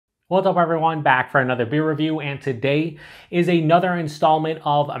What's up everyone, back for another beer review, and today is another installment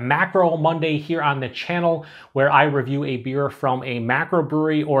of Macro Monday here on the channel where I review a beer from a macro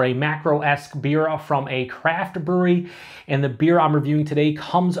brewery or a macro-esque beer from a craft brewery. And the beer I'm reviewing today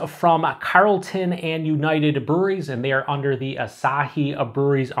comes from Carlton and United Breweries, and they are under the Asahi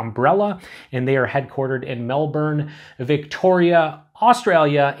Breweries umbrella, and they are headquartered in Melbourne, Victoria,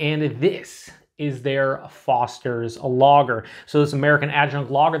 Australia, and this is their Foster's Lager. So this American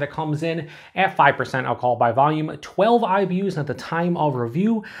Adjunct Lager that comes in at 5% alcohol by volume, 12 IBUs at the time of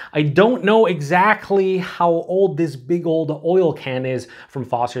review. I don't know exactly how old this big old oil can is from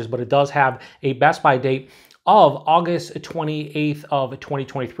Foster's, but it does have a best by date of August 28th of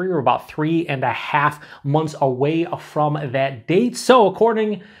 2023. We're about 3.5 months away from that date. So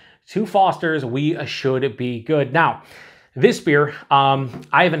according to Foster's, we should be good. Now, this beer,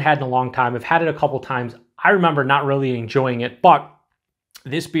 I haven't had in a long time. I've had it a couple times. I remember not really enjoying it, but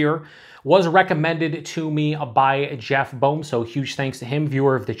this beer was recommended to me by Jeff Bohm, so huge thanks to him,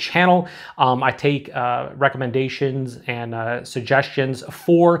 viewer of the channel. I take recommendations and suggestions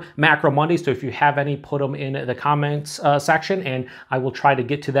for Macro Mondays, so if you have any, put them in the comments section, and I will try to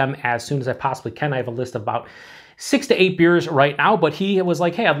get to them as soon as I possibly can. I have a list of about 6 to 8 beers right now, but he was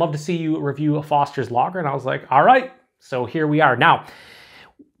like, hey, I'd love to see you review a Foster's Lager, and I was like, all right. So here we are. Now,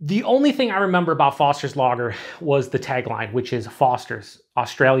 the only thing I remember about Foster's Lager was the tagline, which is Foster's,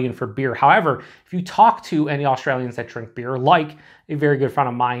 Australian for beer. However, if you talk to any Australians that drink beer, like a very good friend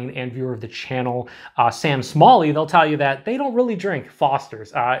of mine and viewer of the channel, Sam Smalley, they'll tell you that they don't really drink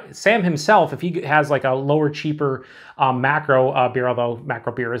Foster's. Sam himself, if he has like a lower, cheaper macro beer, although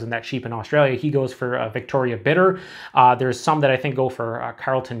macro beer isn't that cheap in Australia, he goes for Victoria Bitter. There's some that I think go for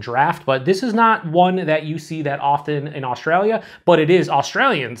Carlton Draft, but this is not one that you see that often in Australia, but it is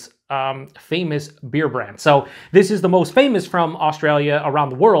Australians' famous beer brand. So this is the most famous from Australia around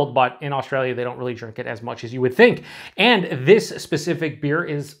the world, but in Australia, they don't really drink it as much as you would think. And this specific beer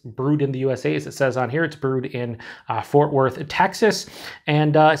is brewed in the USA, as it says on here. It's brewed in Fort Worth, Texas.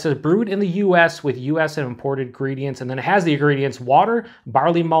 And it says brewed in the US with US and imported ingredients. And then it has the ingredients: water,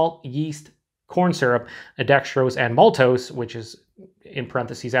 barley malt, yeast, corn syrup, dextrose, and maltose, which is in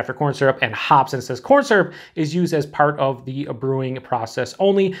parentheses after corn syrup, and hops. And it says corn syrup is used as part of the brewing process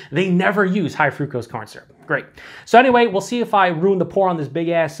only. They never use high fructose corn syrup. Great. So anyway, we'll see if I ruin the pour on this big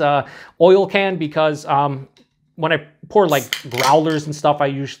ass oil can, because when I pour like growlers and stuff, I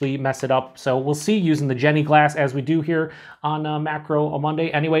usually mess it up. So we'll see, using the Jenny glass as we do here on Macro Monday.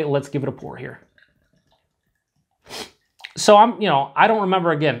 Anyway, let's give it a pour here. So I don't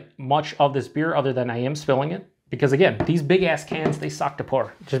remember, again, much of this beer other than I am spilling it. Because again, these big ass cans, they suck to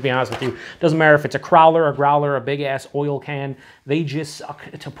pour. Just to be honest with you. Doesn't matter if it's a crowler, a growler, a big ass oil can, they just suck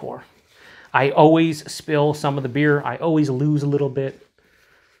to pour. I always spill some of the beer. I always lose a little bit.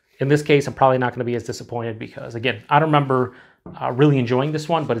 In this case, I'm probably not going to be as disappointed because, again, I don't remember really enjoying this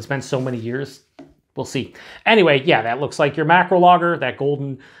one, but it's been so many years. We'll see. Anyway, yeah, that looks like your macro lager. That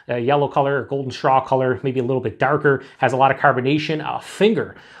golden yellow color, or golden straw color, maybe a little bit darker, has a lot of carbonation. A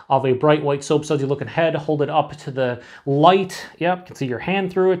finger of a bright white soap sudsy looking head. Hold it up to the light. Yep, you can see your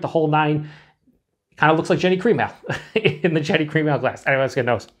hand through it, the whole nine. Kind of looks like Jenny Cream Ale in the Jenny Cream Ale glass. Anyway, let's get a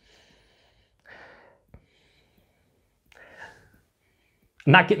nose.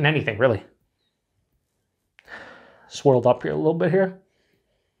 I'm not getting anything, really. Swirled up here a little bit here.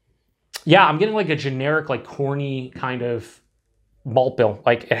 Yeah, I'm getting like a generic, like corny kind of malt bill.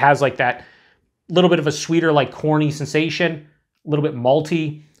 Like it has like that little bit of a sweeter, like corny sensation, a little bit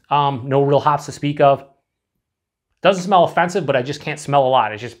malty, no real hops to speak of. Doesn't smell offensive, but I just can't smell a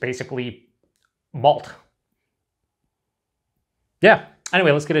lot. It's just basically malt. Yeah,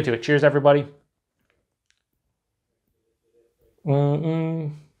 anyway, let's get into it. Cheers, everybody.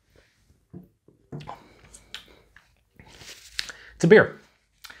 It's a beer.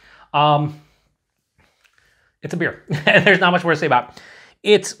 It's a beer. There's not much more to say about it.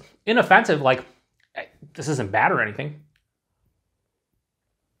 It's inoffensive. Like, this isn't bad or anything.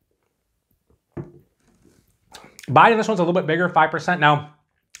 Body on this one's a little bit bigger, 5%. Now,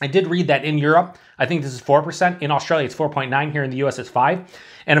 I did read that in Europe, I think this is 4%. In Australia, it's 4.9. Here in the US, it's 5.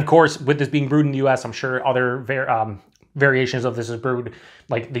 And of course, with this being brewed in the US, I'm sure other variations of this is brewed,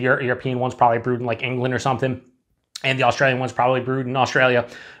 like the European one's probably brewed in like England or something. And the Australian one's probably brewed in Australia.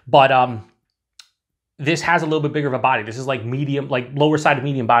 But this has a little bit bigger of a body. This is like medium, like lower side of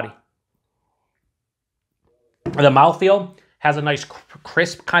medium body. The mouthfeel has a nice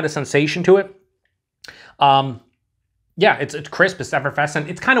crisp kind of sensation to it. Yeah, it's crisp, it's effervescent.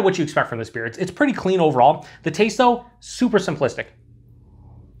 It's kind of what you expect from this beer. It's pretty clean overall. The taste, though, super simplistic.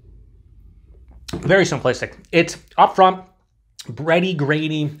 Very simplistic. It's up front. bready,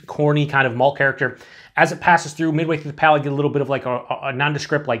 grainy, corny kind of malt character. As it passes through, midway through the palate, get a little bit of like a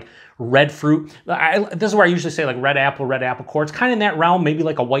nondescript, like red fruit. This is where I usually say like red apple core. It's kind of in that realm, maybe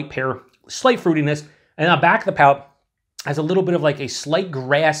like a white pear, slight fruitiness. And on the back of the palate has a little bit of like a slight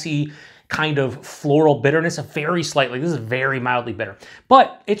grassy kind of floral bitterness, very slightly. This is very mildly bitter.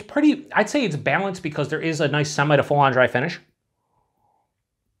 But it's pretty, I'd say it's balanced because there is a nice semi to full-on dry finish.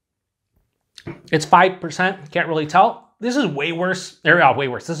 It's 5%, can't really tell. This is way worse, way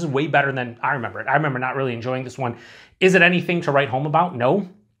worse. This is way better than I remember it. I remember not really enjoying this one. Is it anything to write home about? No.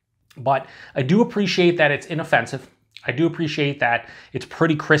 But I do appreciate that it's inoffensive. I do appreciate that it's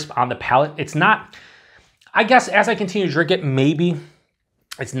pretty crisp on the palate. It's not, I guess as I continue to drink it, maybe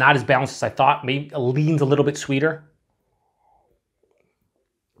it's not as balanced as I thought. Maybe it leans a little bit sweeter.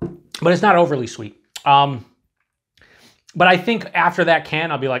 But it's not overly sweet. But I think after that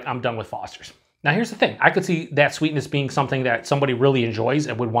can, I'll be like, I'm done with Foster's. Now, here's the thing. I could see that sweetness being something that somebody really enjoys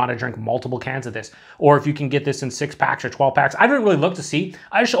and would want to drink multiple cans of this. Or if you can get this in 6-packs or 12-packs. I didn't really look to see.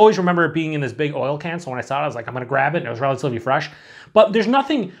 I just always remember it being in this big oil can. So when I saw it, I was like, I'm going to grab it. And it was relatively fresh. But there's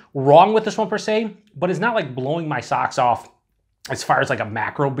nothing wrong with this one per se. But it's not like blowing my socks off as far as like a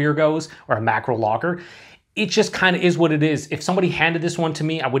macro beer goes or a macro lager. It just kind of is what it is. If somebody handed this one to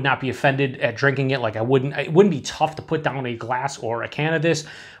me, I would not be offended at drinking it. Like it wouldn't be tough to put down a glass or a can of this.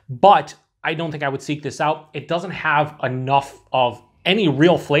 But I don't think I would seek this out. It doesn't have enough of any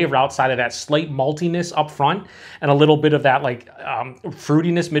real flavor outside of that slight maltiness up front and a little bit of that like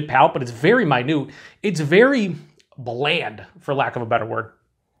fruitiness mid-palate, but it's very minute. It's very bland, for lack of a better word.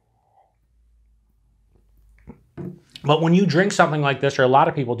 But when you drink something like this, or a lot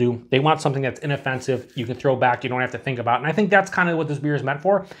of people do, they want something that's inoffensive, you can throw back, you don't have to think about. And I think that's kind of what this beer is meant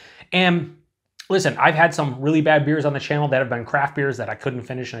for. And listen, I've had some really bad beers on the channel that have been craft beers that I couldn't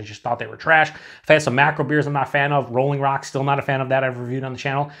finish and I just thought they were trash. I've had some macro beers I'm not a fan of. Rolling Rock, still not a fan of that. I've reviewed on the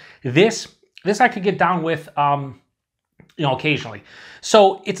channel. This I could get down with, you know, occasionally.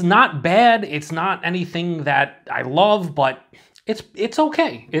 So it's not bad. It's not anything that I love, but it's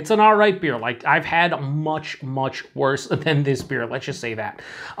okay. It's an all right beer. Like I've had much, much worse than this beer. Let's just say that.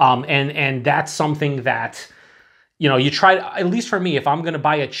 And that's something that, you know, you try, at least for me, if I'm going to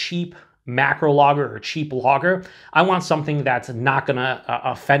buy a cheap macro lager or cheap lager, I want something that's not going to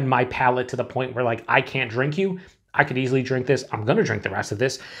offend my palate to the point where like, I can't drink you. I could easily drink this. I'm going to drink the rest of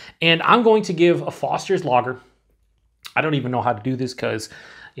this. And I'm going to give a Foster's lager. I don't even know how to do this because,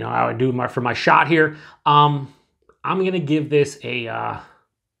 you know, I would do for my shot here. I'm going to give this a,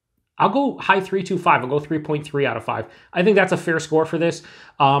 I'll go high 3.25. I'll go 3.3 out of 5. I think that's a fair score for this.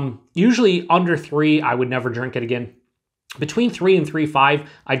 Usually under 3, I would never drink it again. Between 3 and 3.5,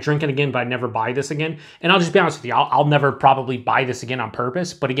 I drink it again, but I never buy this again. And I'll just be honest with you, I'll never probably buy this again on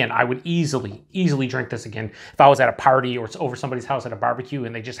purpose. But again, I would easily drink this again if I was at a party or it's over somebody's house at a barbecue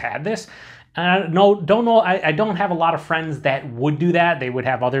and they just had this. And I don't have a lot of friends that would do that. They would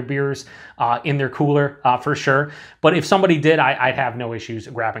have other beers in their cooler for sure. But if somebody did, I'd have no issues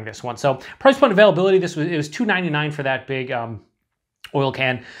grabbing this one. So price point availability, it was $2.99 for that big oil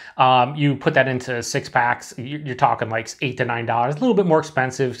can. You put that into 6-packs, you're talking like $8 to $9. A little bit more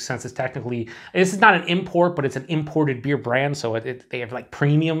expensive since it's technically, this is not an import, but it's an imported beer brand. So they have like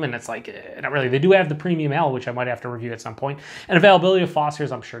premium and it's like, not really. They do have the premium ale, which I might have to review at some point. And availability of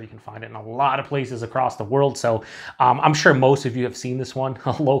Foster's, I'm sure you can find it in a lot of places across the world. So I'm sure most of you have seen this one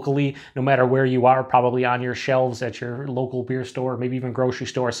locally, no matter where you are, probably on your shelves at your local beer store, maybe even grocery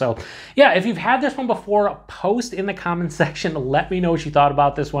store. So yeah, if you've had this one before, post in the comment section, let me know what you thought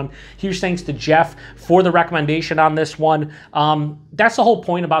about this one. Huge thanks to Jeff for the recommendation on this one. That's the whole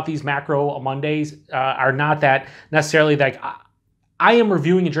point about these Macro Mondays, are not that necessarily like I am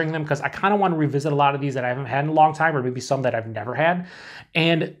reviewing and drinking them because I kind of want to revisit a lot of these that I haven't had in a long time, or maybe some that I've never had.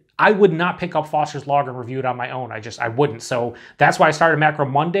 And I would not pick up Foster's Lager and review it on my own. I wouldn't. So that's why I started Macro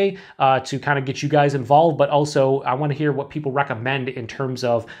Monday, to kind of get you guys involved. But also I want to hear what people recommend in terms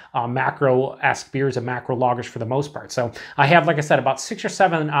of macro-esque beers and macro lagers for the most part. So I have, like I said, about 6 or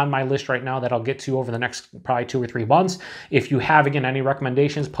 7 on my list right now that I'll get to over the next probably 2 or 3 months. If you have, again, any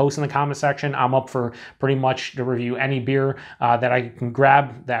recommendations, post in the comment section. I'm up for pretty much to review any beer that I can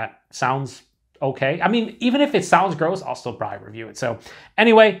grab that sounds okay. I mean, even if it sounds gross, I'll still probably review it. So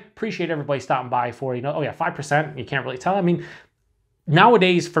anyway, appreciate everybody stopping by for, you know, oh yeah, 5%, you can't really tell. I mean,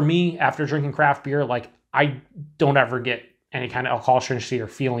 nowadays for me, after drinking craft beer, like I don't ever get any kind of alcohol stringency or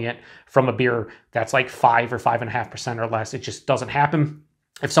feeling it from a beer that's like 5 or 5.5% or less. It just doesn't happen.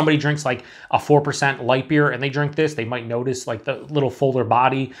 If somebody drinks like a 4% light beer and they drink this, they might notice like the little fuller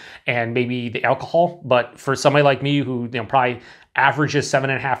body and maybe the alcohol. But for somebody like me who, you know, probably averages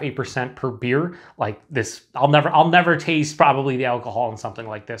 7.5%, 8% per beer, like this, I'll never taste probably the alcohol in something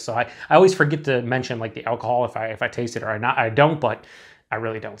like this. So I always forget to mention like the alcohol if I taste it, or I don't, but I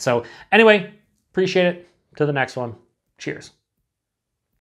really don't. So anyway, appreciate it. To the next one. Cheers.